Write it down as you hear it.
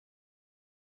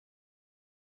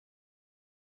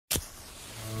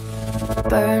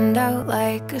Burned out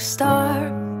like a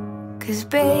star, 'cause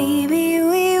baby,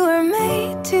 we were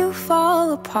made to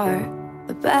fall apart.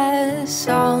 The best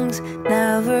songs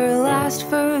never last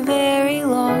for very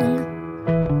long.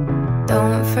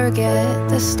 Don't forget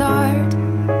the start,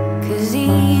 'cause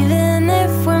even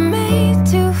if we're made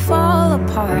to fall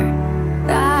apart,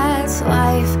 that's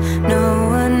life. No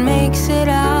one makes it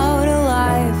out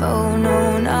alive. Oh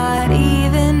no, not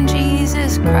even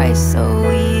Jesus Christ. So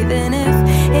even if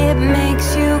it makes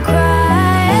you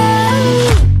cry,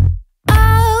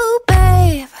 oh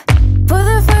babe, for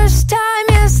the first time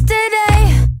yesterday,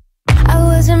 I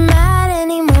wasn't mad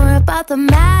anymore about the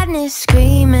madness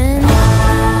screaming.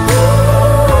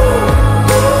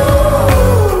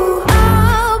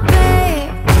 Oh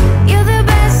babe, you're the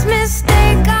best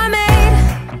mistake I made.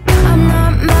 I'm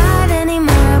not mad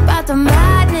anymore about the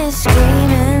madness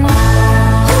screaming.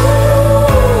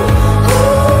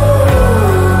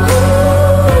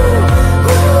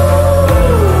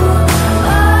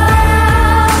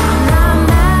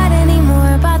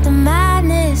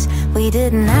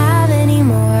 Didn't have any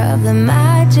more of the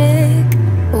magic.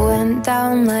 Went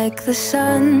down like the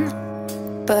sun,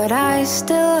 but I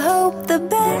still hope the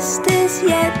best is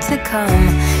yet to come.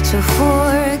 So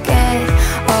forget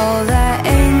all that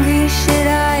angry shit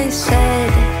I said.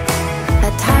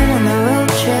 That time on the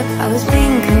road trip, I was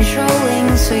being controlling,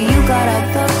 so you got out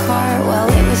the car while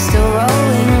it was still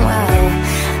rolling. Well,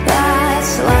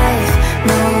 that's life.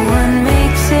 No one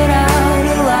makes it out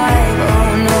alive. Oh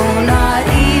no, not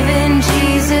even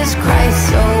Jesus Christ.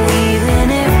 So even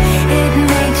if it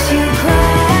makes you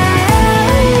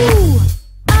cry,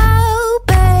 oh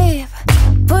babe,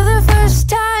 for the first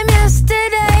time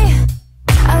yesterday,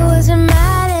 I wasn't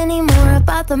mad anymore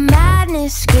about the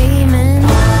madness screaming.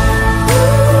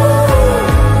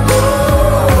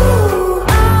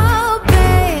 Oh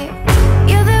babe,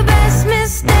 you're the best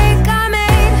mistake I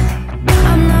made.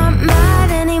 I'm not mad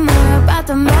anymore about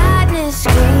the madness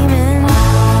screaming.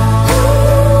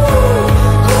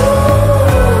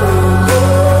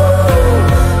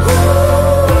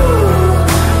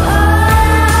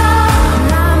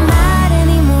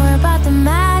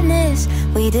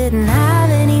 Didn't have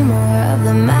any more of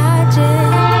the magic.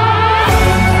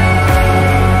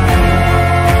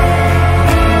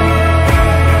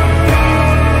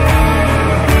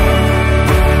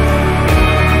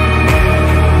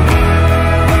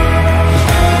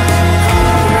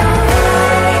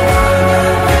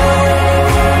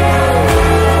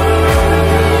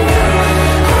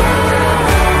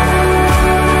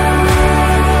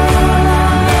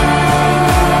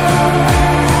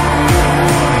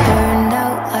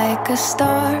 A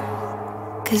star,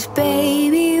 'cause baby,